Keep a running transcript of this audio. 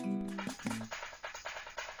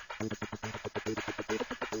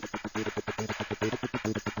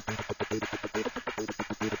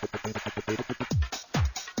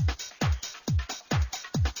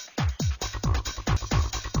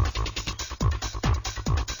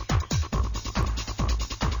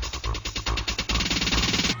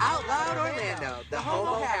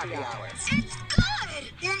Homo Happy Hour. It's good!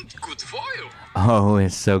 Und gut for you. Oh,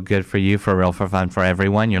 it's so good for you, for real, for fun, for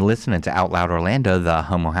everyone. You're listening to Out Loud Orlando, the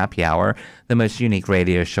Homo Happy Hour, the most unique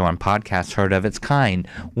radio show and podcast heard of its kind.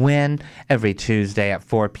 When? Every Tuesday at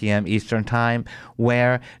 4 p.m. Eastern Time,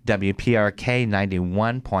 where WPRK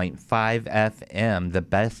 91.5 FM, the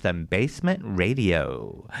best in basement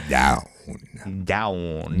radio. Down.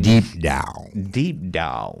 Deep down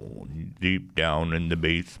in the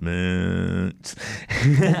basement.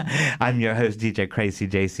 I'm your host, DJ Crazy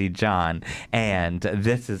JC John, and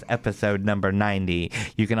this is episode number 90.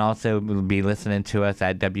 You can also be listening to us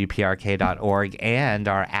at WPRK.org and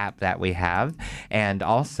our app that we have. And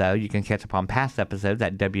also, you can catch up on past episodes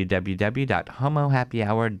at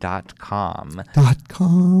www.homohappyhour.com.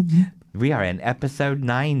 We are in episode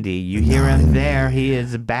 90. You hear him there. He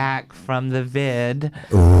is back from the vid.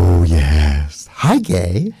 Oh, yes. Hi,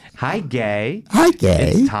 Gay. Hi, Gay. Hi,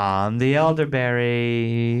 Gay. It's Tom the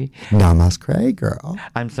Elderberry. Namaste, girl.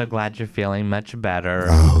 I'm so glad you're feeling much better.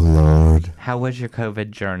 Oh, Lord. How was your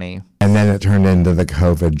COVID journey? And then it turned into the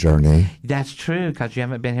COVID journey. That's true, because you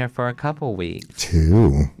haven't been here for a couple weeks.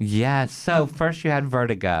 2. Yeah, so first you had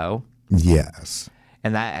vertigo, Yes.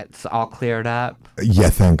 and that's all cleared up. Yeah,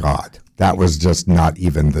 thank God. That was just not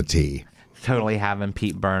even the tea. Totally having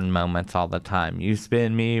Pete Byrne moments all the time. You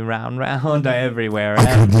spin me round, everywhere. I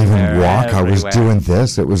couldn't even walk. Everywhere. I was doing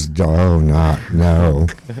this. It was, no. No.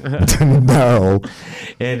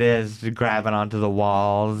 It is grabbing onto the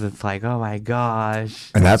walls. It's like, oh my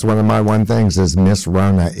gosh. And that's one of my things is Miss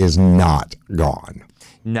Rona is not gone.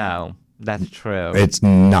 No, that's true. It's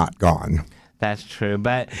not gone. That's true.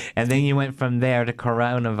 And then you went from there to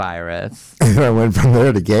coronavirus. And I went from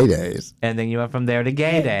there to gay days. And then you went from there to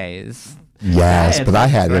gay days. Yes, That but I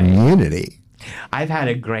is had great. immunity. I've had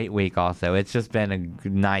a great week also. It's just been a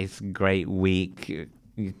nice, great week.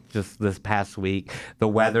 Just this past week. The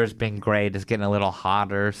weather's been great. It's getting a little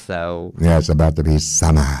hotter, so Yeah, it's about to be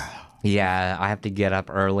summer. yeah, I have to get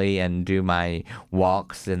up early and do my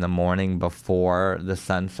walks in the morning before the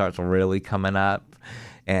sun starts really coming up.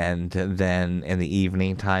 And then in the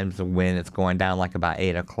evening times when it's going down like about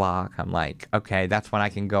 8 o'clock, I'm like, okay, that's when I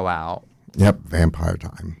can go out. Yep, vampire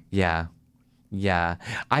time. Yeah.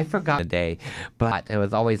 I forgot the day, but it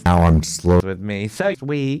was always Now I'm slow. with me. So this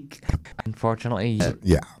week, unfortunately,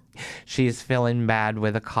 Yeah. she's feeling bad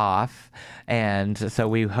with a cough. And so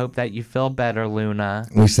we hope that you feel better, Luna.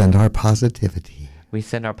 We send our positivity. We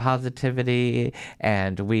send our positivity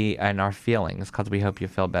and our feelings, because we hope you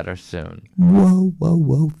feel better soon.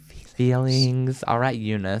 Whoa. Feelings. All right,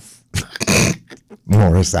 Eunice.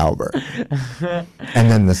 Morris Albert. And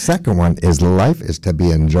then the second one is life is to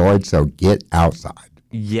be enjoyed, so get outside.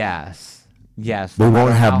 Yes. We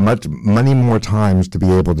won't have many more times to be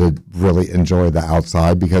able to really enjoy the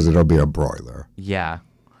outside because it'll be a broiler. Yeah.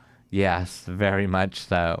 Yes, very much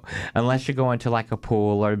so. Unless you're going to like a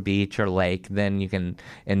pool or beach or lake, then you can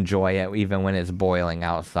enjoy it even when it's boiling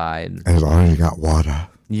outside. As long as you got water.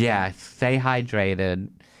 Yeah, stay hydrated.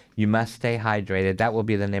 You must stay hydrated. That will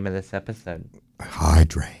be the name of this episode.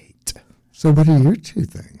 Hydrate. So what are your 2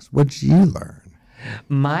 things? What'd you learn?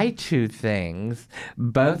 My 2 things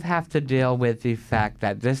both have to deal with the fact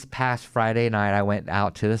that this past Friday night I went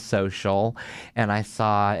out to the social and I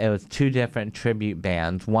saw it was 2 different tribute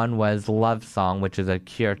bands. One was Love Song, which is a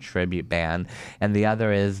Cure tribute band, and the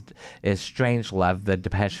other is Strange Love, the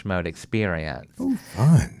Depeche Mode Experience. Oh,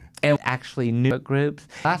 fun. And actually new groups,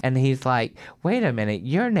 and he's like, wait a minute,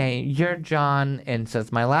 you're John, and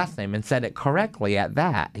says my last name, and said it correctly at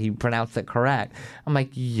that. He pronounced it correct. I'm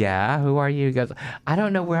like, yeah, who are you? He goes, I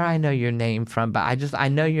don't know where I know your name from, but I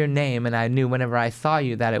know your name, and I knew whenever I saw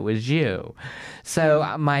you that it was you.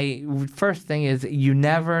 So my first thing is, you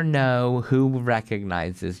never know who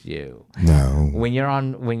recognizes you. No. When you're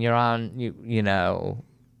on, you know,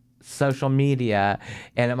 social media,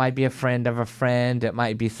 and it might be a friend of a friend, it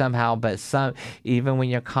might be somehow, but even when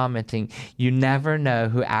you're commenting, you never know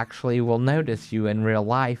who actually will notice you in real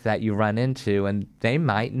life that you run into, and they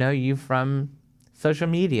might know you from social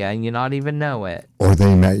media and you not even know it. Or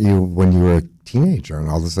they met you when you were a teenager and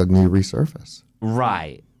all of a sudden you resurface.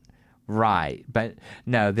 Right. But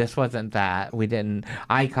no, this wasn't that.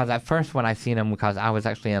 Because at first when I seen him, because I was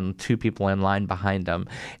actually in 2 people in line behind him,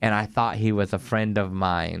 and I thought he was a friend of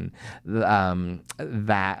mine, now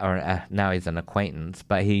he's an acquaintance,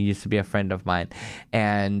 but he used to be a friend of mine,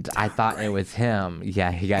 and I thought it was him.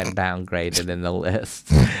 Yeah, he got downgraded in the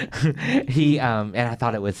list. And I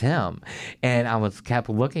thought it was him, and I kept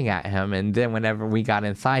looking at him, and then whenever we got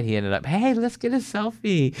inside, he ended up, hey, let's get a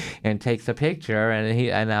selfie, and takes a picture,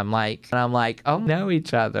 and I'm like, like? And I'm like, oh, we know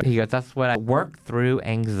each other. He goes, that's when I work through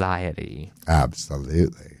anxiety.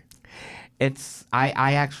 Absolutely.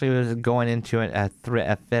 I actually was going into a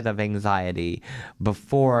fit of anxiety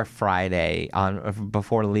before Friday,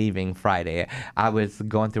 before leaving Friday. I was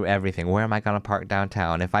going through everything. Where am I going to park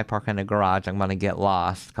downtown? If I park in a garage, I'm going to get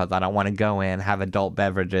lost because I don't want to go in, have adult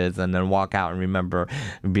beverages, and then walk out and remember,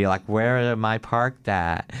 be like, where am I parked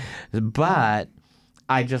at? But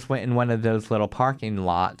I just went in one of those little parking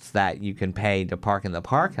lots that you can pay to park in the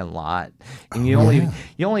parking lot, and you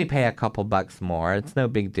only pay a couple bucks more. It's no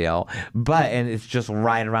big deal, and it's just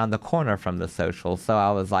right around the corner from the social. So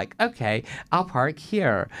I was like, okay, I'll park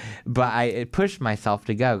here. But I pushed myself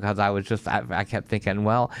to go because I kept thinking,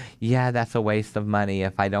 well, yeah, that's a waste of money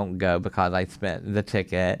if I don't go because I spent the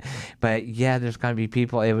ticket. But yeah, there's gonna be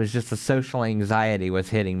people. It was just the social anxiety was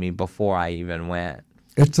hitting me before I even went.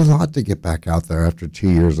 It's a lot to get back out there after 2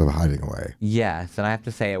 years of hiding away. Yes, and I have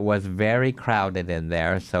to say it was very crowded in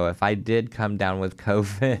there. So if I did come down with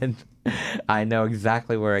COVID, I know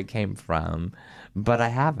exactly where it came from, but I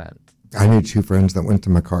haven't. I knew 2 friends that went to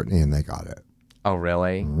McCartney and they got it. Oh,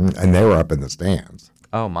 really? And they were up in the stands.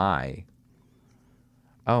 Oh, my.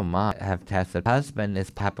 Oh, my. I have tested. Husband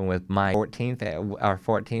is popping with my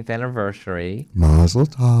 14th anniversary. Mazel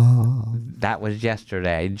tov. That was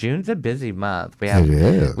yesterday. June's a busy month. It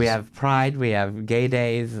is. We have Pride. We have Gay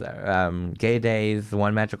Days.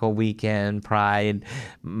 One Magical Weekend. Pride.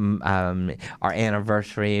 Our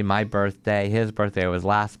anniversary. My birthday. His birthday was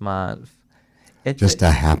last month. It's just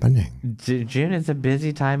a happening. June is a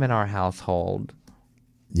busy time in our household.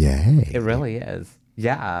 Yay. It really is.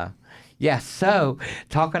 Yeah. Yeah, so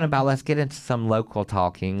let's get into some local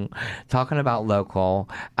talking. Talking about local,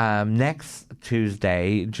 next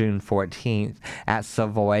Tuesday, June 14th, at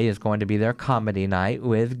Savoy is going to be their comedy night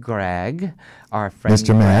with Greg, our friend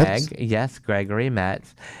Mr. Metz? Greg. Yes, Gregory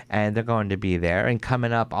Metz. And they're going to be there. And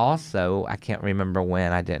coming up also, I can't remember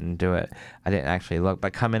when, I didn't do it. I didn't actually look,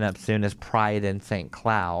 but coming up soon is Pride in St.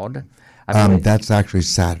 Cloud. That's actually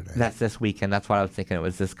Saturday. That's this weekend. That's what I was thinking. It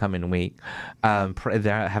was this coming week.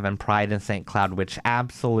 They're having Pride in St. Cloud, which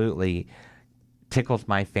absolutely tickles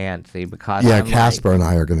my fancy because Casper and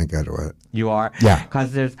I are going to go to it. You are? Yeah.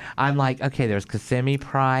 Because there's Kissimmee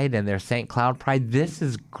Pride and there's St. Cloud Pride. This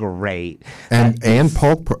is great. And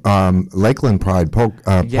Lakeland Pride, Polk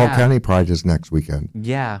County Pride is next weekend.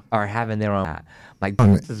 Yeah, are having their own.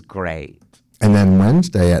 This is great. And then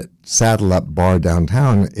Wednesday at Saddle Up Bar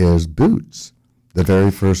downtown is Boots, the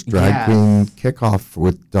very first drag queen kickoff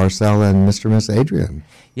with Darcel and Mr. and Miss Adrian.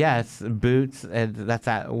 Yes, Boots. That's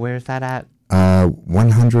at, where's that at?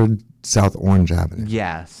 100 South Orange Avenue.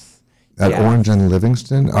 Yes. At Orange and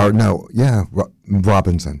Livingston?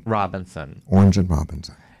 Robinson. Orange and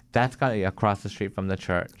Robinson. That's got to be across the street from the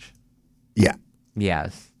church. Yeah.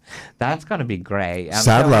 Yes. That's going to be great.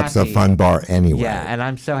 Saddle Up's a fun bar anyway. Yeah, and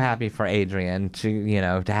I'm so happy for Adrian to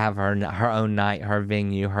have her own night, her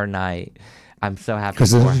venue, her night. I'm so happy for her.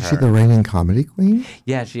 Because isn't she the reigning comedy queen?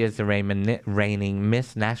 Yeah, she is the reigning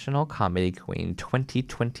Miss National Comedy Queen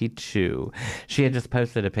 2022. She had just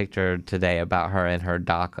posted a picture today about her and her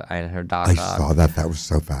doc. I saw that. That was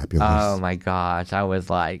so fabulous. Oh my gosh. I was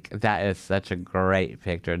like, that is such a great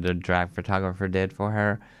picture the drag photographer did for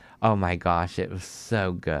her. Oh my gosh, it was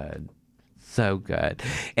so good. So good.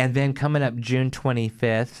 And then coming up June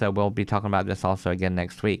 25th, so we'll be talking about this also again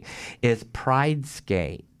next week, is Pride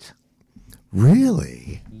Skate.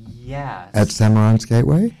 Really? Yes. At Cimarron's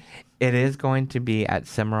Gateway? It is going to be at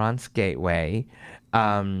Cimarron's Gateway,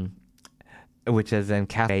 which is in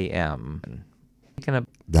Cafe M.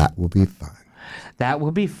 That will be fun. That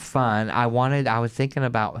will be fun. I was thinking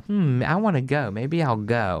about, I want to go. Maybe I'll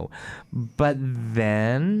go. But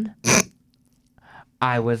then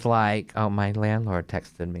I was like, oh, my landlord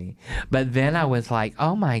texted me. But then I was like,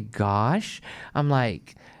 oh my gosh. I'm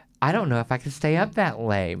like, I don't know if I can stay up that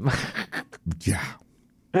late. Yeah.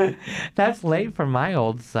 That's late for my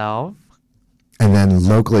old self. And then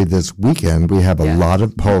locally this weekend, we have a lot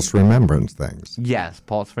of Pulse Remembrance things. Yes,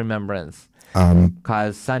 Pulse Remembrance.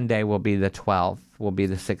 Because Sunday will be the 12th, will be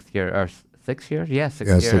the 6th year, or 6 years? Yeah,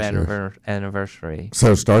 6th year anniversary.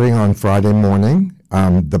 So starting on Friday morning,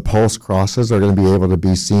 the Pulse crosses are going to be able to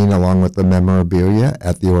be seen along with the memorabilia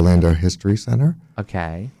at the Orlando History Center.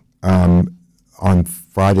 Okay. On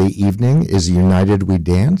Friday evening is United We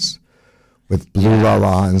Dance with Blue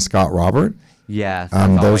Lala and Scott Robert. Yes,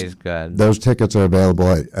 that's always good. Those tickets are available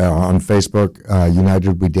on Facebook,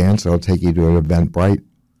 United We Dance. It'll take you to an Eventbrite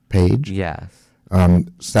page. Yes.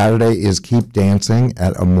 Saturday is Keep Dancing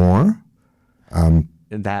at Amore.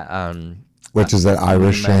 Which is at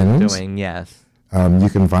Irish Shannon's. Yes. You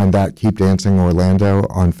can find that Keep Dancing Orlando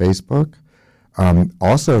on Facebook.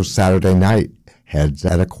 Also, Saturday night, Heads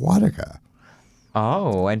at Aquatica.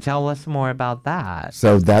 Oh, and tell us more about that.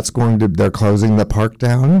 So they're closing the park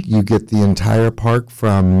down. You get the entire park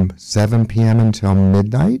from 7 p.m. until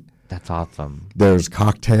midnight. That's awesome. There's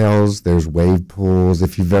cocktails, there's wave pools.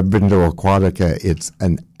 If you've ever been to Aquatica, it's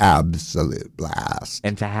an absolute blast.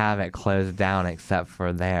 And to have it closed down except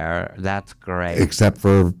for there, that's great. Except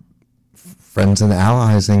for friends and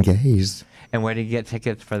allies and gays. And where do you get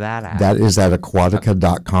tickets for that at? That is at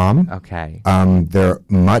aquatica.com. Okay. They're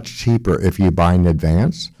much cheaper if you buy in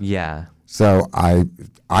advance. Yeah. So I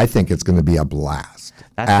think it's going to be a blast.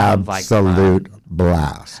 That sounds Absolute like fun.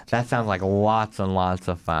 Blast. That sounds like lots and lots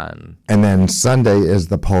of fun. And then Sunday is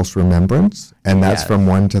the Pulse Remembrance, and that's Yes. from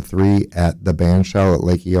 1 to 3 at the band shell at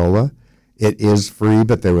Lake Eola. It is free,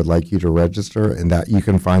 but they would like you to register, and that you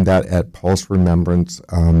can find that at Pulse Remembrance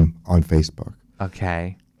on Facebook.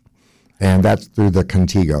 Okay. And that's through the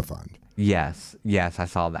Contigo Fund. Yes, I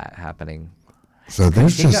saw that happening. So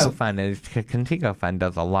there's Contigo Fund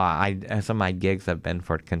does a lot. Some of my gigs have been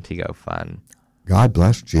for Contigo Fund. God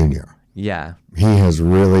bless Junior. Yeah. He has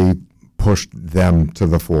really pushed them to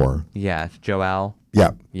the fore. Yes. Joel.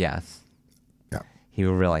 Yep. Yes. Yep. He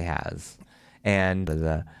really has, and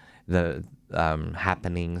the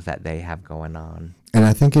happenings that they have going on. And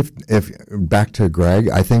I think if back to Greg,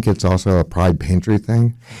 I think it's also a Pride Pantry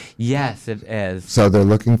thing. Yes, it is. So they're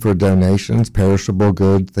looking for donations, perishable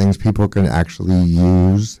goods, things people can actually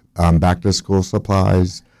use, back to school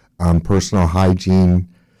supplies, personal hygiene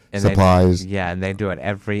supplies. And they do it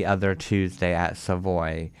every other Tuesday at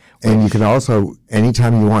Savoy. And you can also,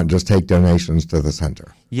 anytime you want, just take donations to the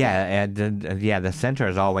center. Yeah, and the center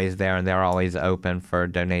is always there, and they're always open for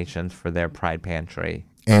donations for their Pride Pantry.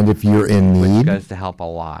 And if you're in Which need, goes to help a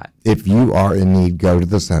lot. if you are in need, go to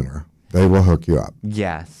the center. They will hook you up.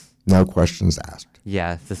 Yes. No questions asked.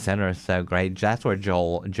 Yes, the center is so great. That's where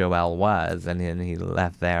Joel was, and then he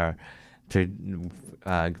left there to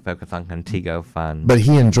focus on Contigo Fund. But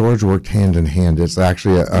he and George worked hand in hand. It's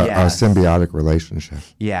actually a Yes. symbiotic relationship.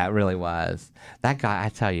 Yeah, it really was. That guy, I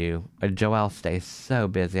tell you, Joel stays so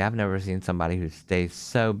busy. I've never seen somebody who stays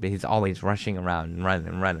so busy. He's always rushing around and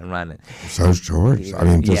running. So's George. I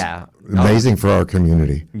mean, just Yeah. amazing for our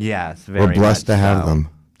community. Yes, very We're blessed to much have so. them.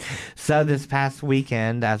 So this past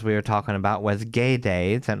weekend, as we were talking about, was Gay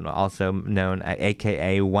Days, and also known,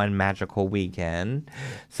 AKA One Magical Weekend.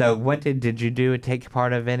 So what did you do? Take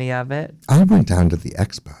part of any of it? I went down to the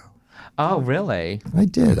expo. Oh, really? I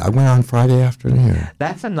did. I went on Friday afternoon.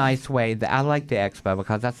 That's a nice way. I like the expo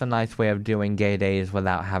because that's a nice way of doing Gay Days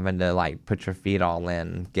without having to put your feet all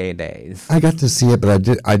in Gay Days. I got to see it, but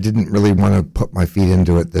I didn't really want to put my feet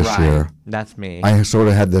into it this year. That's me. I sort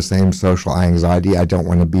of had the same social anxiety. I don't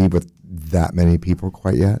want to be with that many people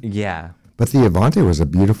quite yet. Yeah. But the Avante was a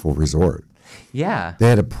beautiful resort. Yeah. They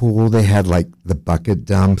had a pool. They had the bucket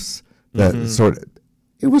dumps. It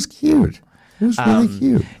was cute. It was really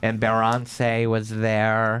cute. And Beyonce was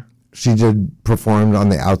there. She performed on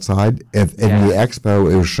the outside. In the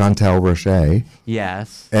expo, it was Chantel Roche.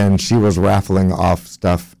 Yes. And she was raffling off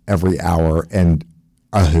stuff every hour and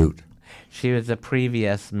a hoot. She was the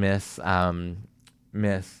previous Miss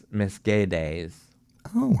Gay Days.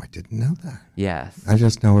 Oh, I didn't know that. Yes. I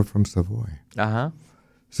just know her from Savoy. Uh-huh.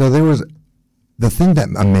 So the thing that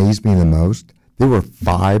amazed me the most, there were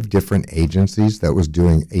 5 different agencies that was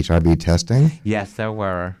doing HIV testing. Yes, there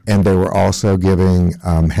were. And they were also giving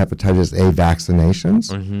hepatitis A vaccinations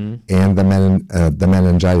and the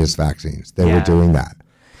meningitis vaccines. They were doing that.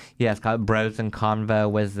 Yes, Bros and Convo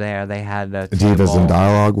was there. They had a Divas in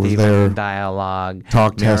Dialogue was there. Divas in Dialogue.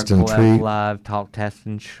 Talk, Test, and Miracle Treat. of Love, Talk, Test,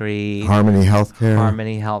 and Treat. Harmony Healthcare.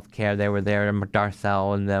 Harmony Healthcare. They were there.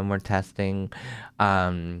 Darcel and them were testing.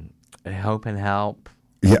 Hope and Help.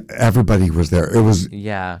 Yeah, everybody was there.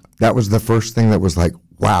 That was the first thing that was like,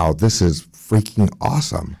 wow, this is freaking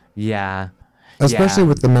awesome. Yeah. Especially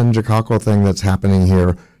with the meningococcal thing that's happening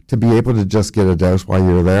here, to be able to just get a dose while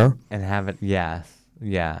you're there. And have it, yes.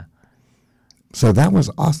 Yeah. So that was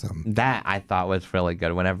awesome. That I thought was really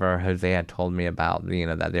good. Whenever Jose had told me about,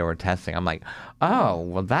 that they were testing, I'm like, oh,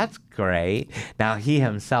 well, that's great. Now, he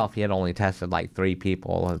himself, he had only tested 3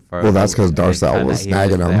 people. Well, that's because Darcel was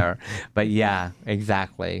snagging them. But yeah,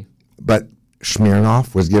 exactly. But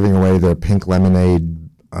Smirnoff was giving away their pink lemonade.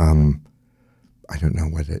 I don't know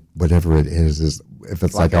whatever it is if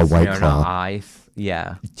it's like a White Claw. Ice.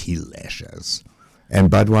 Yeah. Delicious. And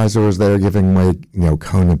Budweiser was there giving away,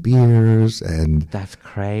 Kona beers, and that's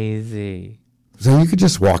crazy. So you could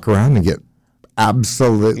just walk around and get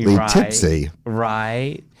absolutely Right. tipsy,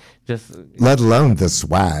 Right. Just let alone the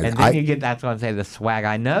swag. and then you get that's what I'm saying, the swag.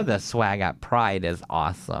 I know the swag at Pride is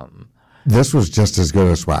awesome. This was just as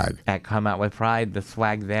good as swag. At Come Out with Pride, the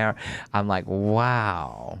swag there, I'm like,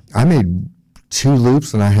 wow. I made 2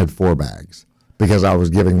 loops and I had 4 bags because I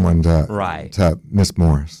was giving one Right. to Miss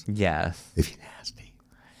Morris. Yes. If you're nasty.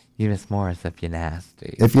 You Miss Morris if you're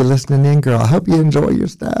nasty. If you're listening in, girl, I hope you enjoy your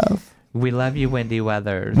stuff. We love you, Wendy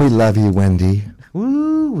Weathers. We love you, Wendy.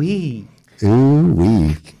 Woo wee. Ooh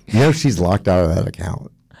wee. You know she's locked out of that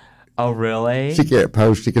account. Oh really? She can't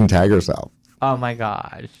post. She can tag herself. Oh my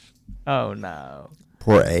gosh. Oh no.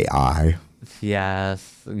 Poor AI.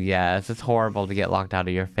 Yes. It's horrible to get locked out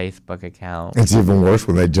of your Facebook account. It's even worse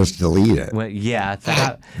when they just delete it. Well, yeah, They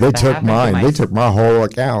that took happened to mine. They took my whole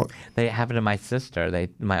account. They happened to my sister.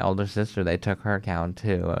 My older sister. They took her account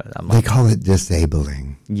too. I'm They like, call it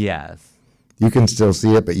disabling. yes, You can still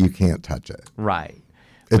see it, but you can't touch it. right.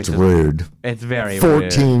 It's Which is- rude. It's very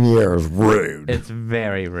 14 rude. years, rude. It's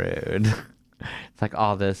very rude. It's like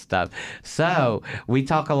all this stuff. So we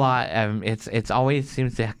talk a lot. It's always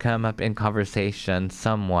seems to come up in conversation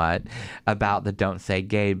somewhat about the "Don't Say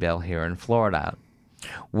Gay" bill here in Florida.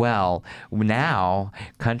 Well, now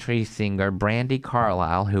country singer Brandi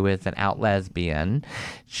Carlile, who is an out lesbian,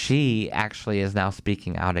 she actually is now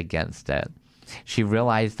speaking out against it. She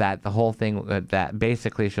realized that the whole thing that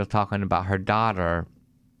basically she was talking about her daughter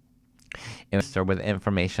with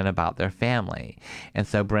information about their family. And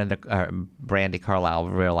so Brandi Carlile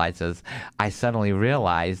realizes, I suddenly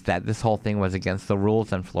realized that this whole thing was against the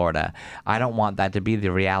rules in Florida. I don't want that to be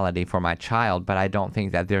the reality for my child, but I don't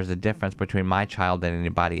think that there's a difference between my child and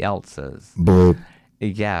anybody else's. Bloop.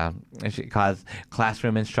 Yeah, because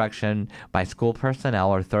classroom instruction by school personnel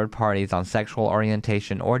or third parties on sexual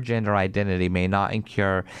orientation or gender identity may not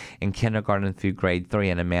occur in kindergarten through grade 3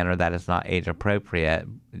 in a manner that is not age appropriate. ...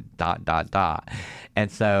 And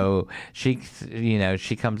so she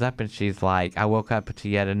comes up and she's like, I woke up to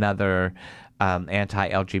yet another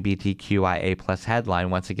anti-LGBTQIA plus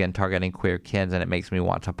headline, once again targeting queer kids, and it makes me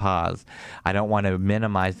want to pause. I don't want to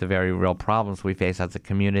minimize the very real problems we face as a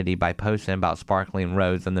community by posting about sparkling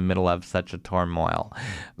rose in the middle of such a turmoil.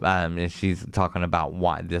 And she's talking about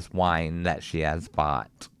this wine that she has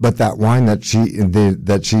bought. But that wine that she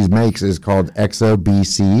makes is called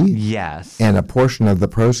XOBC. Yes. And a portion of the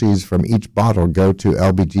proceeds from each bottle go to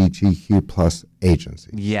LGBTQ plus agencies.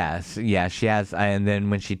 Yes, she has, and then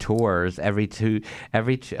when she tours,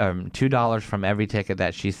 $2 from every ticket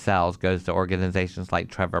that she sells goes to organizations like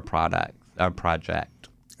Trevor Project.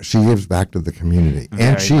 She gives back to the community, Very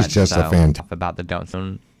and she's much just so. a fantastic. About the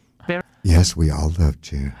don't. Yes, we all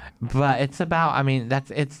loved you. But it's about. I mean,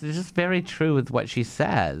 it's just very true with what she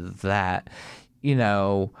says that,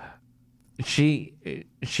 she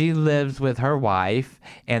lives with her wife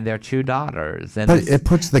and their 2 daughters. And But it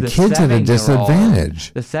puts the kids at a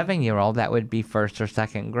disadvantage. The 7-year-old, that would be 1st or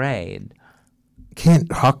 2nd grade. Can't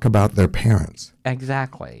talk about their parents.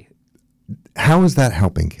 Exactly. How is that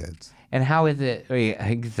helping kids? And how is it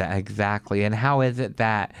exactly? And how is it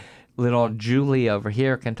that little Julie over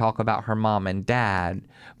here can talk about her mom and dad,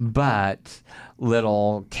 but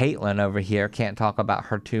little Caitlin over here can't talk about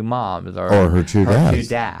her 2 moms or her 2 dads? 2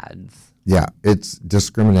 dads. Yeah, it's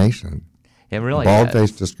discrimination. It really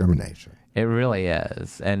Bald-faced discrimination. It really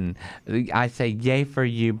is. And I say yay for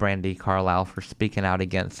you, Brandi Carlile, for speaking out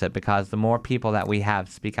against it, because the more people that we have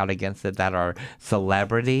speak out against it that are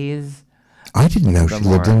celebrities. I didn't know she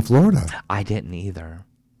lived in Florida. I didn't either.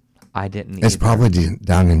 It's probably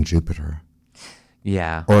down in Jupiter.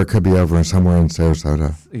 Yeah. Or it could be over somewhere in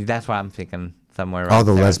Sarasota. That's what I'm thinking, somewhere around All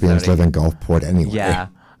the Sarasota. lesbians live in Gulfport anyway. Yeah.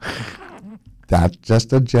 That's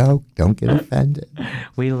just a joke. Don't get offended.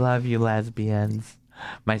 We love you, lesbians.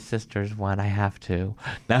 My sister's one. I have to.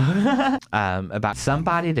 No. About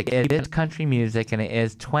somebody to get it is country music, and it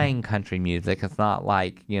is twang country music. It's not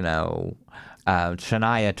like,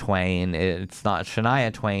 Shania Twain. It's not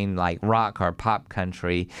Shania Twain like rock or pop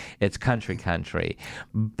country. It's country.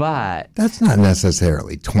 But that's not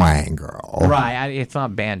necessarily twang, girl. Right. It's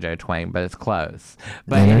not banjo twang, but it's close.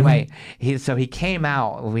 But anyway, he came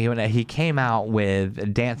out. He came out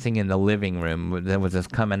with "Dancing in the Living Room." That was his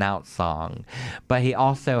coming out song. But he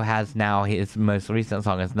also has now his most recent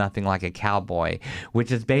song is "Nothing Like a Cowboy,"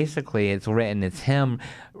 which is basically it's him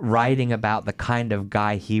writing about the kind of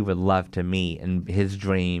guy he would love to meet and his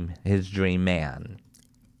dream man.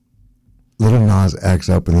 Little Nas X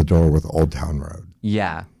opened the door with Old Town Road.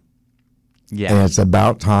 Yeah. And it's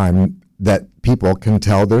about time that people can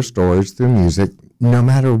tell their stories through music no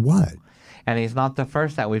matter what. And he's not the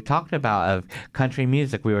first that we've talked about of country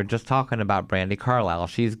music. We were just talking about Brandi Carlile.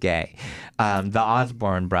 She's gay. The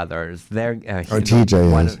Osborne brothers. They're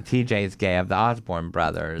TJ is. TJ's gay of the Osborne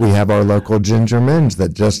brothers. We have our local Ginger Minge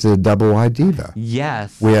that just did Double Wide Diva.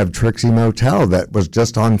 Yes. We have Trixie Motel that was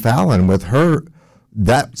just on Fallon with her.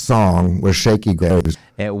 That song was Shaky Graves.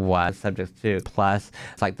 It was subject to. Plus,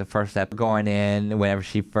 it's like the first step going in. Whenever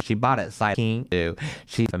she bought it, sight King to,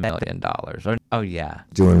 she's $1 million. Oh yeah.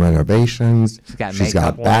 Doing renovations. She's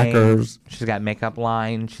got backers. She's got makeup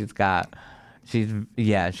line. She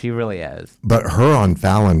really is. But her on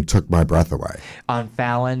Fallon took my breath away. On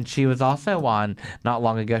Fallon, she was also on not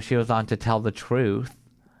long ago. She was on To Tell the Truth.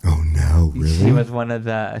 Oh no, really? She was one of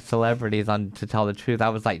the celebrities on To Tell the Truth. I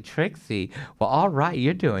was like, Trixie, well, all right,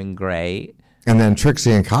 you're doing great. And then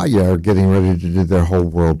Trixie and Katya are getting ready to do their whole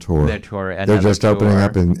world tour. Their tour. They're just opening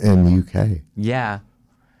up in the UK. Yeah.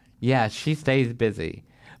 Yeah, she stays busy.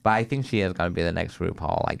 But I think she is going to be the next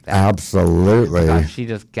RuPaul like that. Absolutely. Because she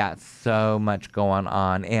just got so much going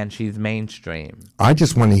on, and she's mainstream. I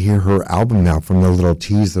just want to hear her album now from the little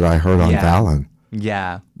tease that I heard on Fallon.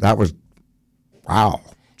 Yeah. That was, wow.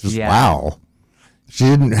 Just wow. She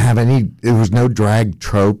didn't have any, it was no drag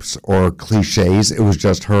tropes or cliches. It was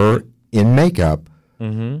just her in makeup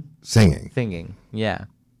singing. Singing, yeah.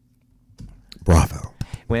 Bravo.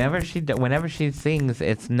 Whenever she sings,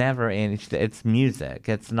 it's never it's music.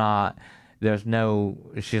 It's not,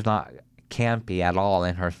 she's not campy at all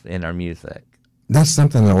in her music. That's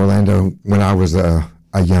something in Orlando when I was a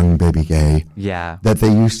young baby gay. Yeah. That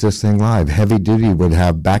they used to sing live. Heavy Duty would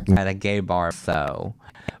have backing. At a gay bar, so.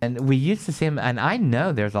 And we used to see them, and I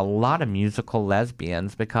know there's a lot of musical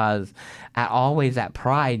lesbians because always at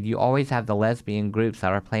Pride, you always have the lesbian groups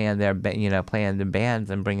that are playing playing the bands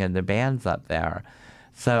and bringing the bands up there.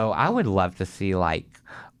 So I would love to see like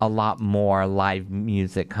a lot more live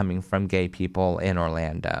music coming from gay people in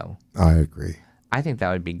Orlando. I agree. I think that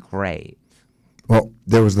would be great. Well,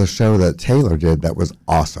 there was the show that Taylor did that was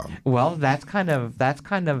awesome. Well, that's kind of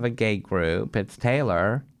a gay group. It's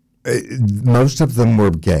Taylor. Most of them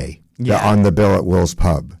were gay on the bill at Will's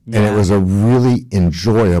Pub. Yeah. And it was a really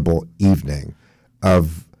enjoyable evening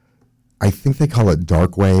of, I think they call it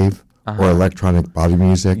dark wave or electronic body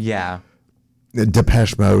music. Yeah.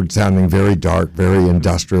 Depeche Mode sounding very dark, very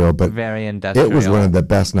industrial. But very industrial. It was one of the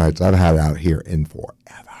best nights I've had out here in forever.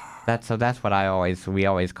 That's what we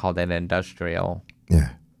always called it, industrial. Yeah.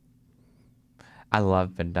 I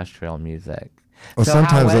love industrial music. Well, so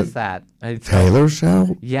sometimes how is that? Taylor's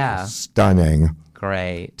show? Yeah. Stunning.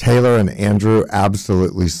 Great. Taylor and Andrew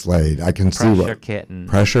absolutely slayed. I can see what. Pressure Kitten.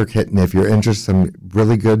 Pressure Kitten. If you're interested in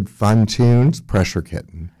really good, fun tunes, Pressure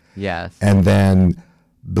Kitten. Yes. And then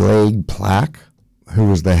Blade Plaque, who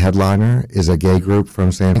was the headliner, is a gay group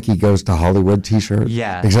from San Francisco. Goes to Hollywood t-shirt.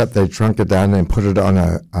 Yeah. Except they shrunk it down and put it on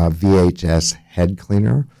a VHS head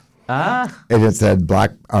cleaner. And it said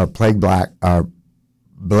Blade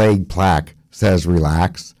Plaque says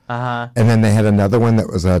relax. And then they had another one that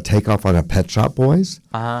was a takeoff on a Pet Shop Boys.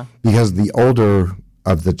 Because the older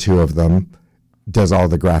of the two of them does all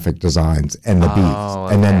the graphic designs and the beats.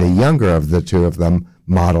 Okay. And then the younger of the two of them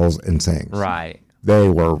models and sings. Right. They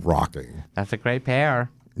were rocking. That's a great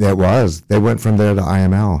pair. It was. They went from there to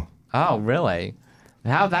IML. Oh, really?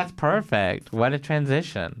 That's perfect. What a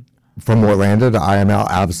transition. From Orlando to IML,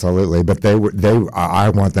 absolutely. But I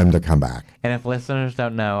want them to come back. And if listeners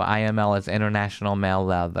don't know, IML is International Male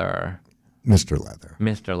Leather. Mr. Leather.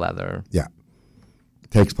 Mr. Leather. Yeah.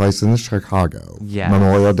 Takes place in Chicago. Yes.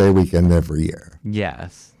 Memorial Day weekend every year.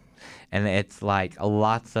 Yes. And it's like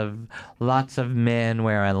lots of men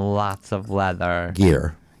wearing lots of leather.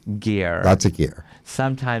 Gear. Lots of gear.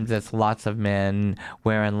 Sometimes it's lots of men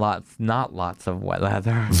wearing not lots of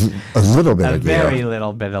leather. A little bit of gear. A very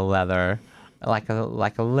little bit of leather. Like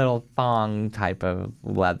a little thong type of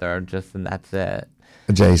leather, and that's it.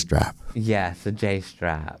 A J-strap. Yes, a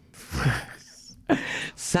J-strap.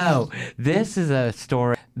 So this is a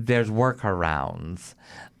story. There's workarounds.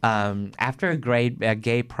 After a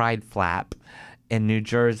gay pride flap in New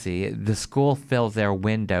Jersey, the school fills their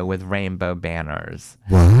window with rainbow banners.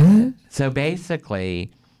 What? So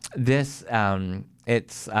basically, this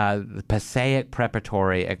it's the Passaic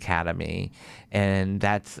Preparatory Academy, and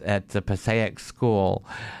that's at the Passaic School.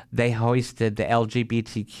 They hoisted the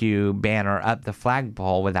LGBTQ banner up the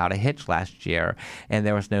flagpole without a hitch last year, and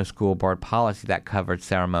there was no school board policy that covered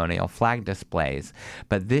ceremonial flag displays.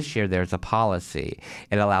 But this year there's a policy.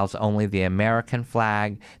 It allows only the American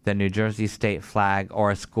flag, the New Jersey state flag,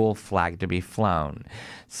 or a school flag to be flown.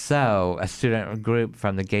 So a student group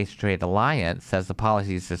from the Gay Straight Alliance says the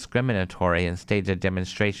policy is discriminatory and stated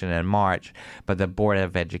demonstration in March, but the Board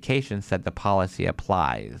of Education said the policy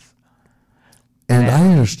applies. And I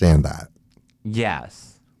understand that. Yes.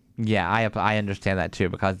 Yeah, I understand that too,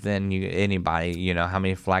 because then anybody, how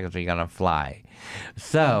many flags are you gonna fly?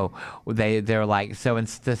 So they're like, so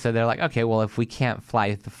they're like, okay, well, if we can't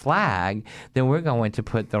fly the flag, then we're going to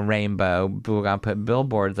put the rainbow. We're gonna put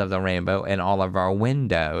billboards of the rainbow in all of our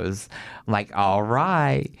windows. I'm like, all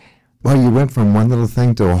right. Well, you went from one little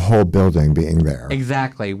thing to a whole building being there.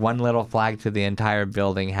 Exactly, one little flag to the entire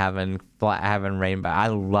building having rainbow. I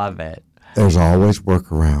love it. There's always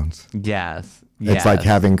workarounds. Yes. It's like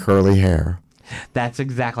having curly hair. That's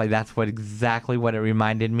exactly what it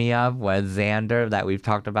reminded me of was Xander that we've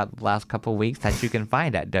talked about the last couple of weeks that you can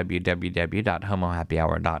find at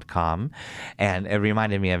www.homohappyhour.com, and it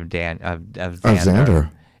reminded me of Xander.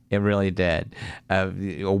 It really did, of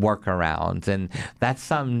workarounds, and that's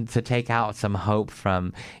something to take out some hope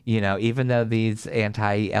from. Even though these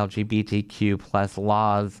anti-LGBTQ plus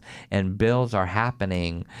laws and bills are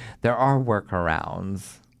happening, there are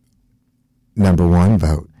workarounds. Number one,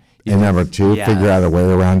 vote. And number two, figure out a way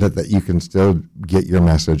around it that you can still get your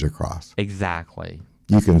message across. Exactly.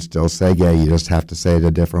 You can still say gay, you just have to say it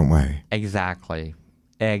a different way. Exactly.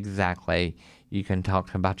 You can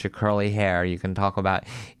talk about your curly hair. You can talk about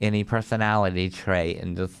any personality trait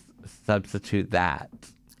and just substitute that.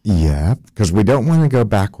 Yeah, because we don't want to go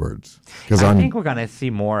backwards. I think we're going to see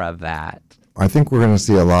more of that. I think we're going to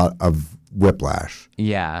see a lot of whiplash.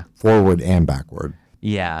 Yeah. Forward and backward.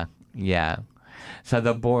 Yeah. So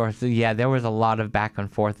the board, there was a lot of back and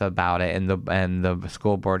forth about it, and the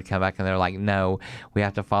school board came back and they're like, no, we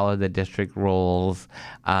have to follow the district rules,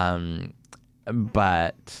 but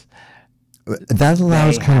that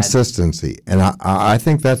allows consistency, and I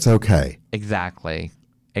think that's okay. Exactly.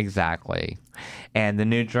 And the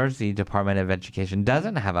New Jersey Department of Education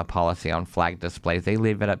doesn't have a policy on flag displays. They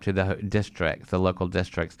leave it up to the local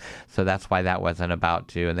districts. So that's why that wasn't about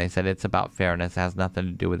to. And they said it's about fairness. It has nothing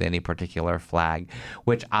to do with any particular flag,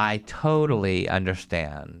 which I totally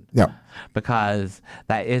understand. Yeah. Because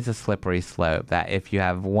that is a slippery slope, that if you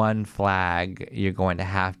have one flag, you're going to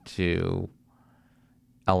have to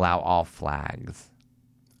allow all flags.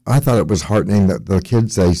 I thought it was heartening that the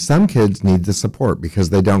kids say some kids need the support because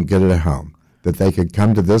they don't get it at home. That they could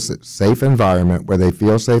come to this safe environment where they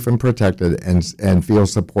feel safe and protected and feel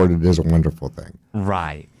supported is a wonderful thing.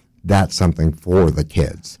 Right. That's something for the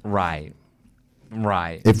kids. Right.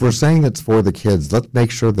 If we're saying it's for the kids, let's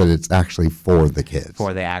make sure that it's actually for the kids.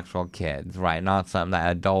 For the actual kids, right. Not something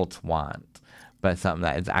that adults want, but something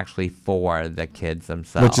that is actually for the kids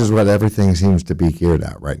themselves. Which is what everything seems to be geared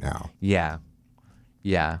at right now. Yeah.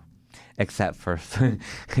 Except for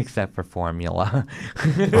formula.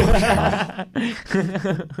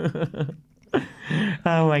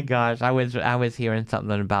 Oh my gosh, I was hearing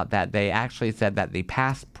something about that. They actually said that the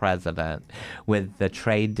past president, with the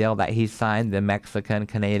trade deal that he signed, the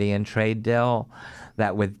Mexican-Canadian trade deal,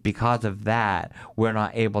 because of that, we're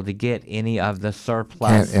not able to get any of the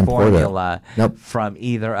surplus formula from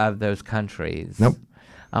either of those countries. Nope.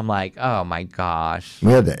 I'm like, oh my gosh.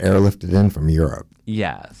 We had to airlift it in from Europe.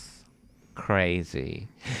 Yes. Crazy.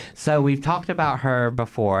 So we've talked about her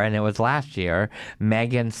before, and it was last year,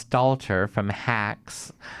 Megan Stalter from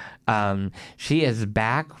Hacks. She is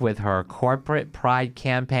back with her corporate pride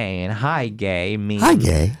campaign, Hi Gay meme. Hi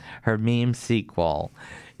Gay. Her meme sequel.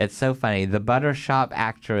 It's so funny. The Butter Shop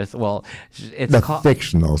actress, it's the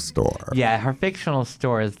fictional store. Yeah, her fictional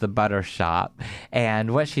store is the Butter Shop.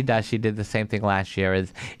 And what she does, she did the same thing last year,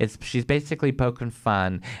 she's basically poking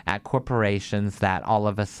fun at corporations that all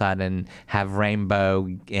of a sudden have rainbow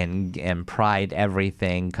and pride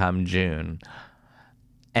everything come June.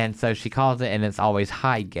 And so she calls it, and it's always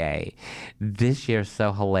Hi Gay. This year's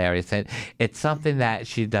so hilarious. And it's something that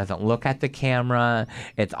she doesn't look at the camera.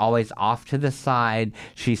 It's always off to the side.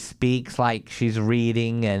 She speaks like she's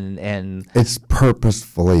reading, and it's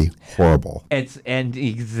purposefully horrible.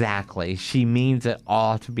 Exactly. She means it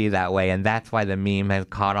all to be that way, and that's why the meme has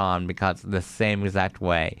caught on, because the same exact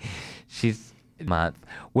way. Month.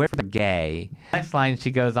 We're gay. Next line she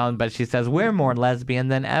goes on, but she says, we're more lesbian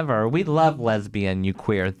than ever. We love lesbian, you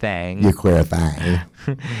queer thing. You queer thing.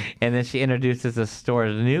 And then she introduces the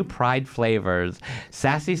store's new pride flavors.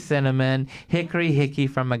 Sassy cinnamon, hickory hickey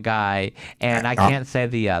from a guy, and I can't say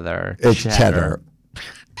the other. It's cheddar.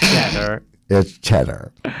 Cheddar. It's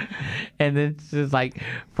cheddar. And it's just like,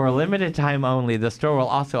 for a limited time only, the store will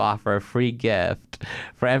also offer a free gift.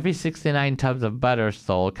 For every 69 tubs of butter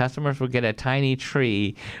sold, customers will get a tiny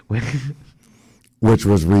tree with which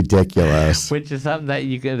was ridiculous. Which is something that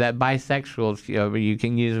that bisexuals, you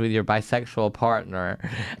can use with your bisexual partner.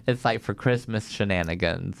 It's like for Christmas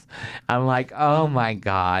shenanigans. I'm like, oh my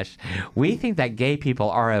gosh, we think that gay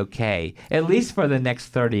people are okay, at least for the next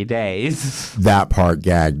 30 days. That part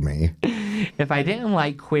gagged me. If I didn't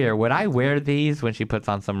like queer, would I wear these? When she puts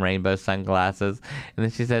on some rainbow sunglasses. And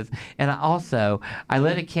then she says, and I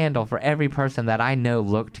lit a candle for every person that I know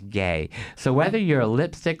looked gay. So whether you're a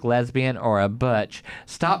lipstick lesbian or a butch,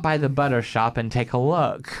 stop by the butter shop and take a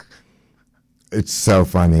look. It's so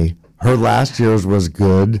funny. Her last year's was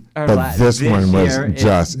good, but this one was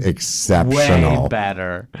just exceptional. Way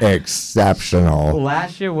better. Exceptional.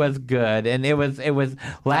 Last year was good, and it was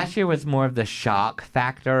last year was more of the shock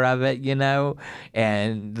factor of it,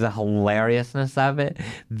 and the hilariousness of it.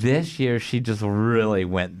 This year she just really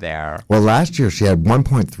went there. Well, last year she had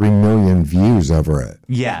 1.3 million views over it.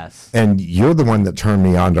 Yes. And you're the one that turned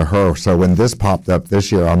me on to her. So when this popped up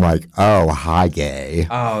this year, I'm like, oh, hi, gay.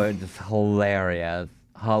 Oh, it's hilarious.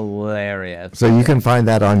 Hilarious. So you can find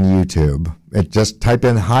that on YouTube. Just type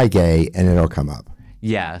in "hi gay" and it'll come up.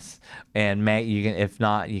 Yes, and if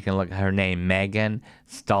not, you can look at her name, Megan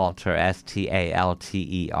Stalter,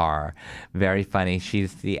 Stalter. Very funny.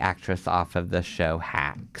 She's the actress off of the show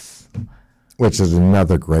Hacks, which is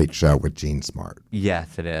another great show with Jean Smart.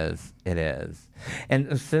 Yes, it is. It is.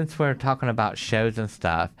 And since we're talking about shows and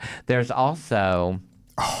stuff, there's also.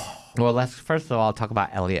 Well, let's first of all talk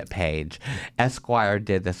about Elliot Page. Esquire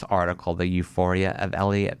did this article, The Euphoria of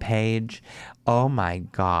Elliot Page. Oh my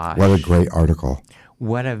gosh. What a great article.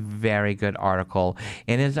 What a very good article.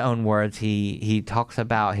 In his own words, he talks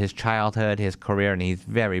about his childhood, his career, and he's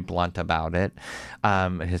very blunt about it.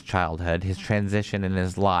 His childhood, his transition in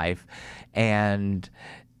his life. And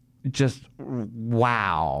just,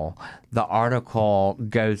 wow. The article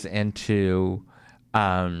goes into...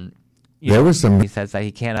 there was some. He says that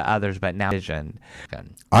he can't others, but now vision.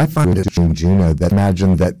 I find it interesting, Gina, that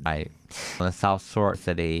imagine that. Right. In the South Shore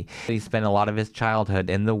City, he spent a lot of his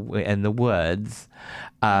childhood in the woods,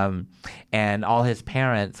 and all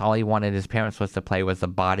he wanted his parents was to play was the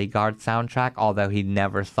Bodyguard soundtrack. Although he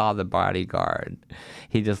never saw the Bodyguard,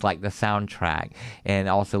 he just liked the soundtrack, and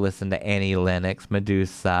also listened to Annie Lennox,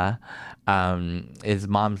 Medusa. His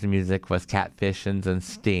mom's music was Catfishins and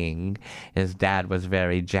Sting. His dad was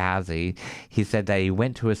very jazzy. He said that he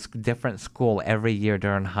went to a different school every year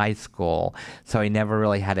during high school, so he never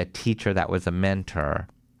really had a teacher that was a mentor,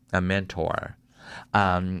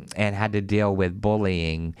 and had to deal with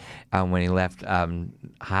bullying when he left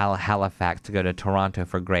Halifax to go to Toronto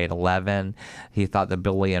for grade 11. He thought the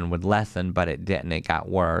bullying would lessen, but it didn't. It got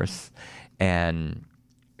worse, and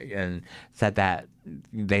said that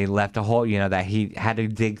they left a whole, that he had to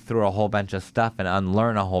dig through a whole bunch of stuff and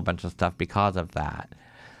unlearn a whole bunch of stuff because of that.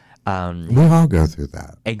 We all go through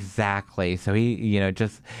that. Exactly. So he,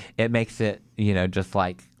 it makes it, just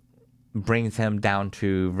like brings him down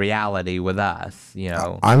to reality with us,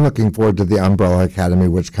 I'm looking forward to the Umbrella Academy,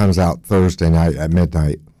 which comes out Thursday night at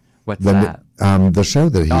midnight. What's that? The show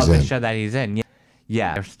that he's in. The show that he's in.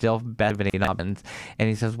 Yeah, they're still benefiting Dobbins. And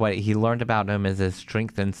he says what he learned about him is his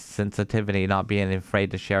strength and sensitivity, not being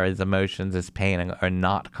afraid to share his emotions, his pain, or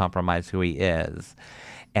not compromise who he is.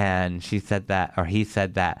 And he said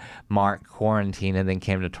that Mark quarantined and then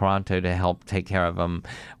came to Toronto to help take care of him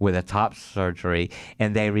with a top surgery.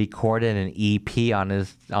 And they recorded an EP on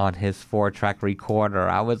his 4-track recorder.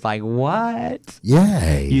 I was like, what?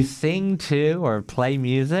 Yay. You sing too or play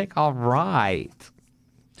music? All right.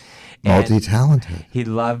 Multi-talented. He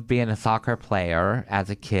loved being a soccer player as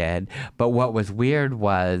a kid, but what was weird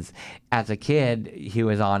was, as a kid, he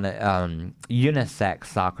was on a unisex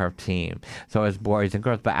soccer team, so it was boys and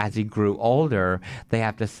girls. But as he grew older, they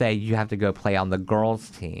have to say, you have to go play on the girls'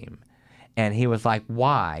 team. And he was like,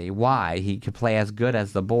 why? Why? He could play as good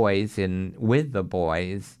as the boys and with the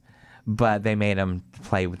boys, but they made him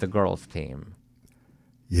play with the girls' team.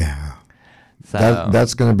 Yeah. So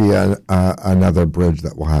that's going to be another bridge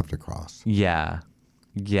that we'll have to cross. Yeah.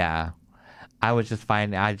 I was just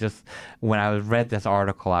when I read this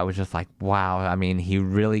article, I was just like, wow. I mean, he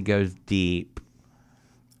really goes deep.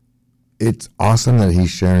 It's awesome that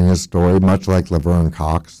he's sharing his story, much like Laverne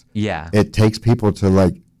Cox. Yeah. It takes people to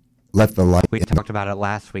let the light. We talked about it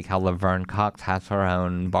last week, how Laverne Cox has her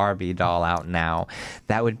own Barbie doll out now.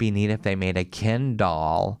 That would be neat if they made a Ken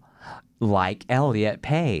doll like Elliot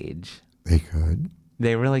Page. They could.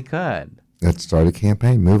 They really could. Let's start a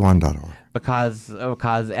campaign. MoveOn.org.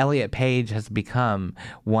 Because Elliot Page has become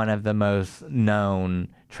one of the most known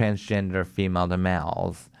transgender female to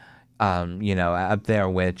males. Up there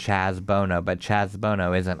with Chaz Bono, but Chaz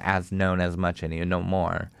Bono isn't as known as much no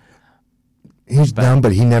more. He's dumb,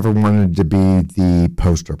 but he never wanted to be the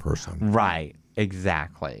poster person. Right.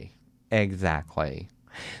 Exactly.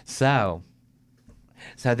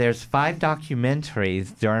 So there's 5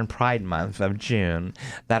 documentaries during Pride Month of June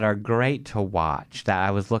that are great to watch that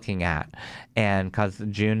I was looking at. And because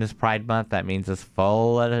June is Pride Month, that means it's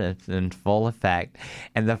in full effect.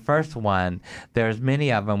 And the first one, there's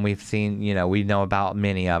many of them we've seen, we know about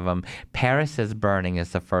many of them. Paris is Burning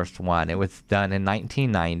is the first one. It was done in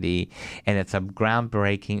 1990, and it's a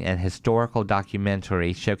groundbreaking and historical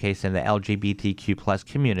documentary showcasing the LGBTQ plus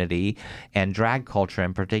community and drag culture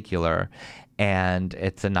in particular. And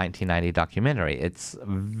it's a 1990 documentary. It's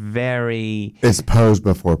Pose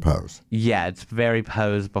before Pose. Yeah, it's very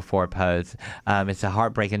Pose before Pose. It's a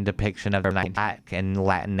heartbreaking depiction of Black and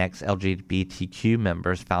Latinx LGBTQ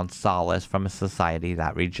members found solace from a society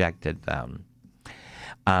that rejected them.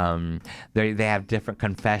 They have different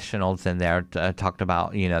confessionals in there talked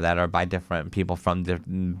about, that are by different people from the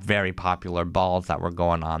very popular balls that were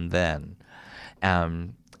going on then.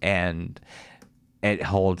 And it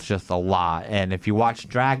holds just a lot. And if you watch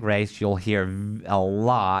Drag Race, you'll hear a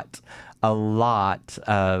lot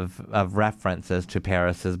of references to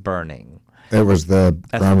Paris is Burning. It was the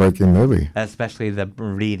groundbreaking movie. Especially the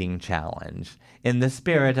reading challenge. In the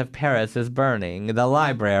spirit of Paris is Burning, the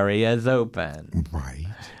library is open. Right.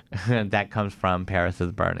 That comes from Paris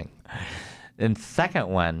is Burning. And second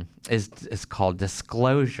one is called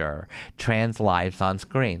Disclosure, Trans Lives on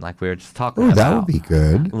Screen, like we were just talking about. That would be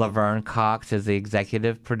good. Laverne Cox is the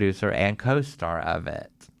executive producer and co-star of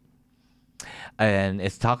it. And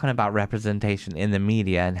it's talking about representation in the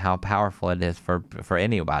media and how powerful it is for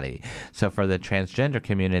anybody. So for the transgender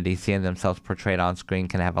community, seeing themselves portrayed on screen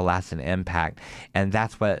can have a lasting impact. And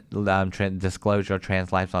that's what Disclosure,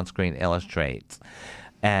 Trans Lives on Screen illustrates.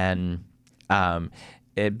 And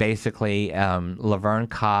it basically, Laverne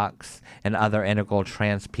Cox and other integral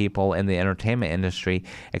trans people in the entertainment industry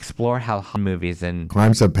explore how movies and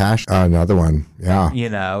Crimes of Passion, another one, yeah.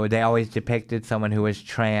 They always depicted someone who was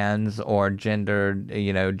trans or gender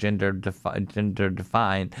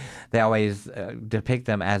defined. They always depict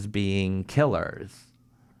them as being killers.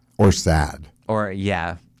 Or sad. Or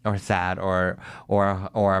sad, or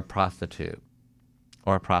a prostitute.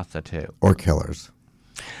 Or killers.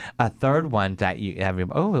 A third one that you have,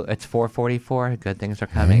 it's 4:44. Good things are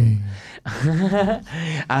coming.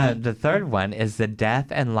 The third one is The Death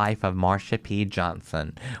and Life of Marsha P.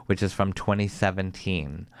 Johnson, which is from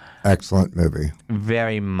 2017. Excellent movie.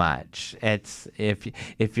 Very much. It's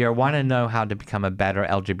if you want to know how to become a better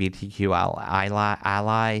LGBTQ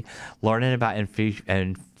ally, learning about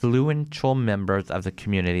influential members of the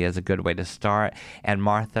community is a good way to start. And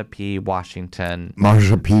Marsha P.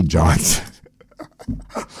 Johnson.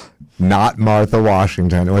 Not Martha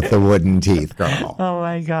Washington with the wooden teeth, girl. Oh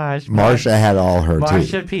my gosh. Marsha had all her teeth.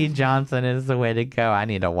 Marsha P. Johnson is the way to go. I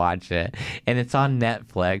need to watch it. And it's on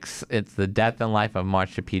Netflix. It's The Death and Life of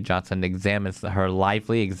Marsha P. Johnson. It examines her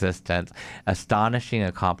lively existence, astonishing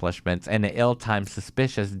accomplishments, and an ill-timed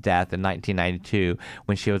suspicious death in 1992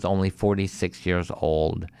 when she was only 46 years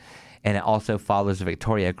old. And it also follows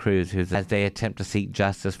Victoria Cruz, as they attempt to seek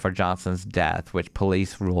justice for Johnson's death, which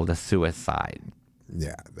police ruled a suicide.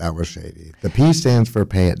 Yeah, that was shady. The P stands for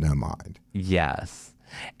Pay It No Mind. Yes.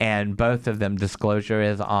 And both of them, Disclosure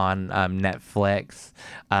is on Netflix.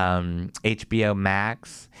 HBO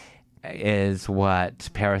Max is what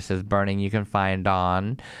Paris is Burning you can find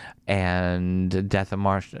on. And Death of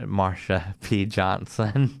Marsha P.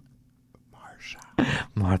 Johnson.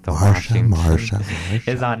 Martha Washington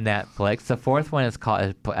is on Netflix. The fourth one is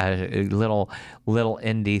called a little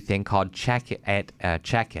indie thing called Check It,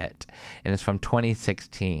 and it's from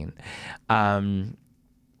 2016.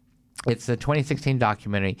 It's a 2016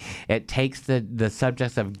 documentary. It takes the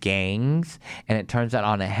subjects of gangs and it turns it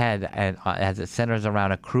on its head as it centers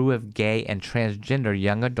around a crew of gay and transgender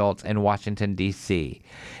young adults in Washington, D.C.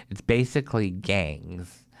 It's basically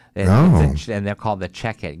gangs. And they're called the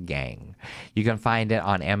Check It Gang. You can find it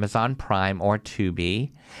on Amazon Prime or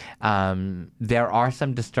Tubi. There are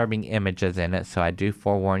some disturbing images in it, so I do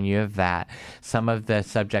forewarn you of that. Some of the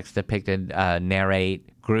subjects depicted narrate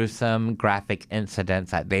gruesome, graphic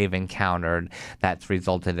incidents that they've encountered that's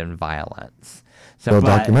resulted in violence.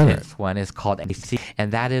 This one is called AC,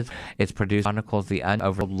 and it's produced chronicles the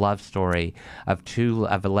unovertold love story of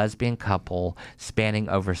a lesbian couple spanning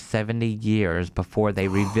over 70 years before they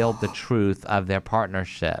revealed the truth of their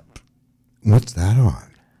partnership. What's that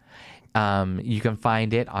on? You can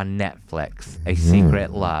find it on Netflix, A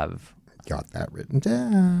Secret Love. got that written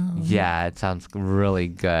down. Yeah, it sounds really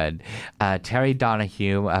good. Terry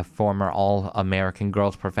Donahue, a former All-American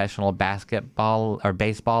Girls Professional Basketball or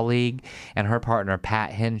Baseball League, and her partner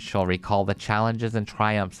Pat Henschel recall the challenges and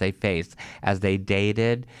triumphs they faced as they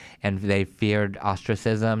dated, and they feared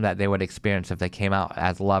ostracism that they would experience if they came out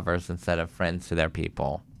as lovers instead of friends to their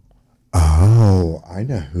people. Oh, I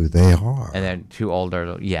know who they are. And then two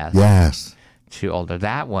older, yes. Yes. Two older.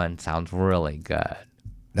 That one sounds really good.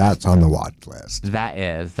 That's on the watch list.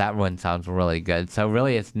 That one sounds really good. So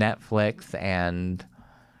really, it's Netflix and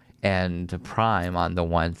Prime on the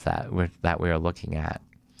ones that we're looking at.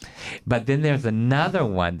 But then there's another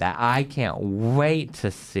one that I can't wait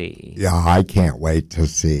to see. Yeah, I can't wait to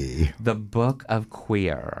see. The Book of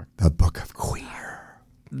Queer. The Book of Queer.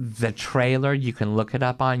 The trailer, you can look it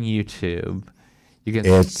up on YouTube.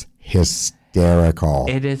 It's hysterical.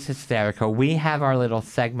 It is hysterical. We have our little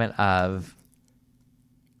segment of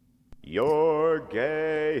Your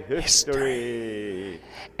Gay History.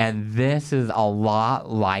 And this is a lot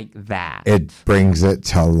like that. It brings it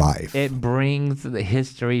to life. It brings the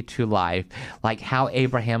history to life, like how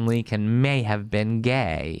Abraham Lincoln may have been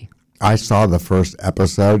gay. I saw the first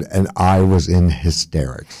episode and I was in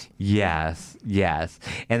hysterics. Yes.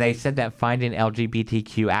 And they said that finding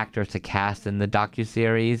LGBTQ actors to cast in the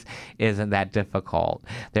docuseries isn't that difficult.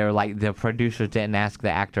 They're like, the producers didn't ask the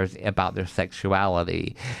actors about their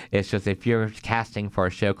sexuality. It's just if you're casting for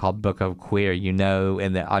a show called Book of Queer, you know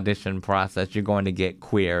in the audition process you're going to get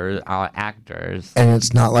queer actors. And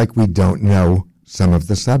it's not like we don't know some of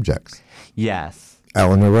the subjects. Yes.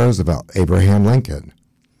 Eleanor Roosevelt, Abraham Lincoln.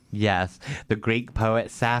 Yes, the Greek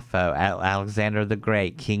poet Sappho, Alexander the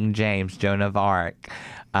Great, King James, Joan of Arc,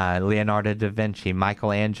 Leonardo da Vinci,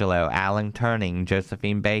 Michelangelo, Alan Turing,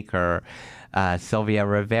 Josephine Baker, Sylvia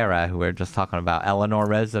Rivera, who we were just talking about, Eleanor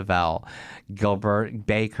Roosevelt, Gilbert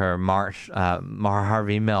Baker,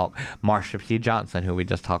 Harvey Milk, Marsha P. Johnson, who we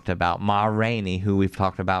just talked about, Ma Rainey, who we've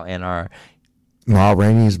talked about in our... Ma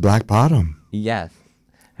Rainey's Black Bottom. Yes.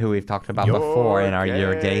 Who we've talked about before in our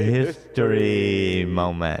Your Gay History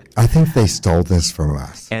moment. I think they stole this from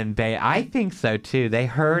us. And I think so too. They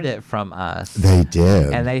heard it from us. They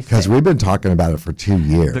did. And because we've been talking about it for 2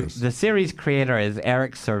 years. The series creator is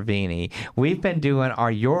Eric Cervini. We've been doing our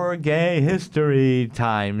Your Gay History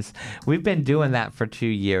times. We've been doing that for 2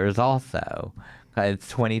 years also. It's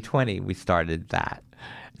 2020 we started that.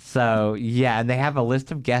 So, yeah, and they have a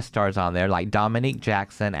list of guest stars on there like Dominique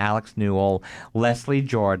Jackson, Alex Newell, Leslie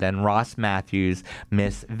Jordan, Ross Matthews,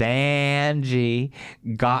 Miss Vanjie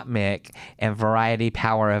Gottmik, and Variety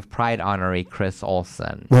Power of Pride honoree Chris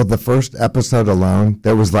Olsen. Well, the first episode alone,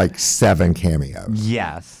 there was like 7 cameos.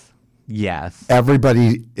 Yes.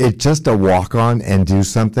 Everybody, it's just a walk on and do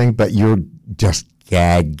something, but you're just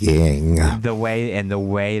gagging. The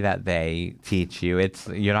way that they teach you,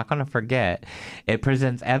 you're not going to forget. It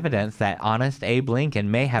presents evidence that honest Abe Lincoln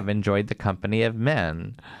may have enjoyed the company of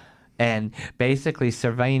men. And basically,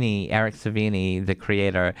 Eric Cervini, the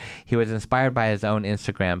creator, he was inspired by his own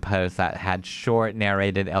Instagram posts that had short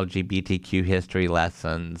narrated LGBTQ history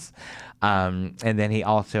lessons. And then he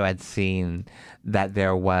also had seen that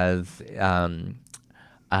there was an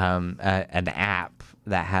app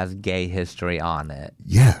that has gay history on it.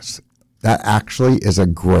 Yes, that actually is a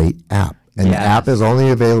great app. And the app is only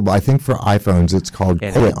available, I think, for iPhones. It's called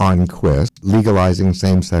Quit on Quist, Legalizing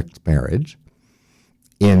Same-Sex Marriage.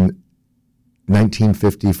 In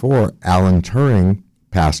 1954, Alan Turing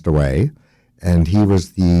passed away, and he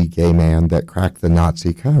was the gay man that cracked the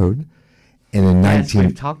Nazi code. And in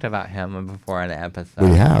we've talked about him before in an episode.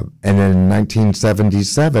 We have. And in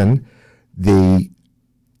 1977, the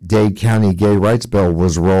Dade County Gay Rights Bill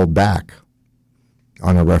was rolled back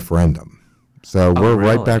on a referendum. So we're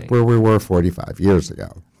right back where we were 45 years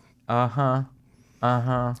ago. Uh-huh.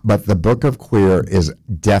 But the Book of Queer is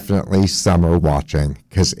definitely summer watching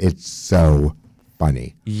because it's so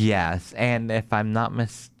funny. Yes, and if I'm not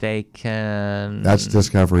mistaken... That's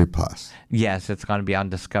Discovery Plus. Yes, it's going to be on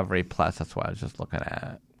Discovery Plus. That's what I was just looking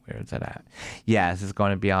at. Where is it at? Yes, it's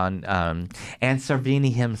going to be on, and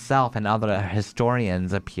Cervini himself and other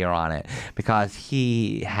historians appear on it because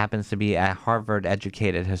he happens to be a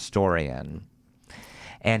Harvard-educated historian.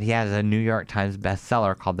 And he has a New York Times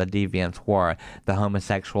bestseller called The Deviance War, The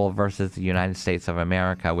Homosexual versus the United States of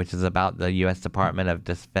America, which is about the U.S. Department of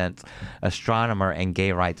Defense astronomer and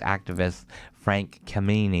gay rights activist Frank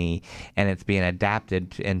Kameny, and it's being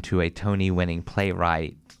adapted into a Tony-winning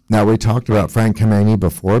playwright. Now, we talked about Frank Kameny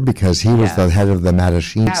before because he was the head of the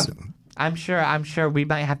Mattachine I'm sure we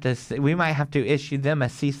might have to issue them a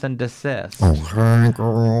cease and desist. Okay,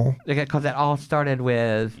 girl. Because it all started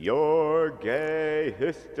with Your gay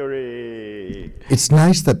history. It's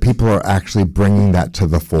nice that people are actually bringing that to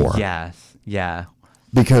the fore. yes, yeah.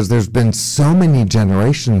 Because there's been so many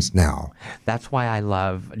generations now. That's why I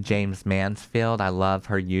love James Mansfield. I love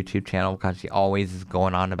her YouTube channel because she always is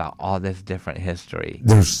going on about all this different history.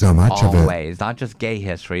 There's so much of it. Always, not just gay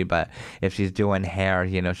history, but if she's doing hair,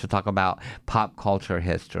 she'll talk about pop culture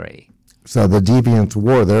history. So the Deviants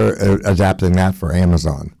War, they're adapting that for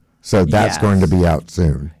Amazon. So that's Yes. going to be out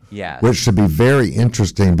soon. Yes. Which should be very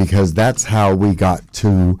interesting because that's how we got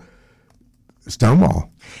to Stonewall.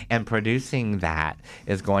 And producing that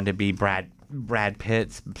is going to be Brad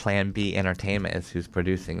Pitt's Plan B Entertainment is who's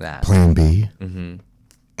producing that. Plan B.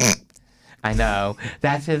 I know.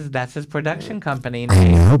 That's his production company I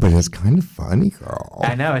name. know, but it's kind of funny, girl.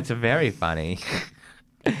 I know, it's very funny.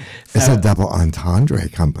 It's a double entendre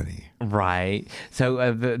company. Right.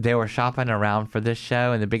 So they were shopping around for this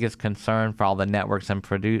show, and the biggest concern for all the networks and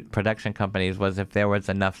production companies was if there was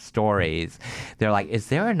enough stories. They're like, is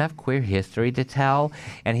there enough queer history to tell?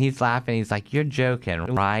 And he's laughing. He's like, you're joking,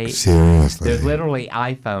 right? Seriously. There's literally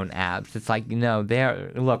iPhone apps. It's like,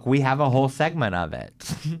 look, we have a whole segment of it.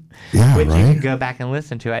 Yeah, which you right? can go back and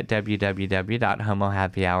listen to at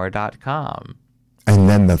www.homohappyhour.com. And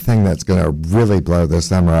then the thing that's going to really blow this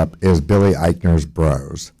summer up is Billy Eichner's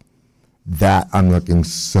Bros. That I'm looking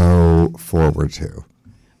so forward to.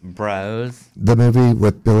 Bros. The movie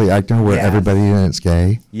with Billy Eichner where Yes. everybody in it's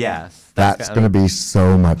gay. Yes. That's going to be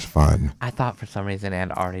so much fun. I thought for some reason it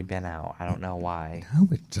had already been out. I don't know why. Oh,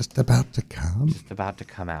 it's just about to come. It's about to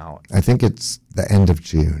come out. I think it's the end of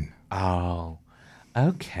June. Oh,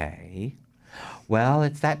 okay. Well,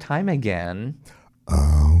 it's that time again.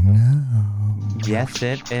 Oh, no. Yes,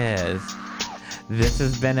 it is. This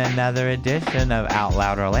has been another edition of Out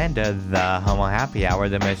Loud Orlando, the Homo Happy Hour,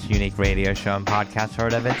 the most unique radio show and podcast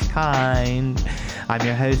heard of its kind. I'm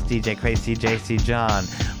your host, DJ Crazy JC John.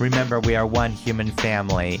 Remember, we are one human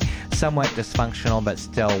family, somewhat dysfunctional, but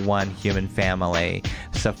still one human family.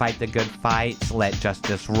 So fight the good fights, let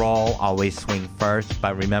justice roll, always swing first.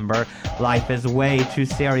 But remember, life is way too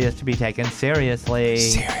serious to be taken seriously.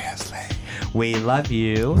 Seriously. We love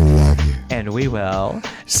you, We love you. and we will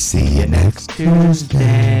See you next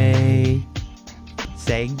Tuesday.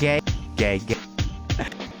 Say gay, gay, gay.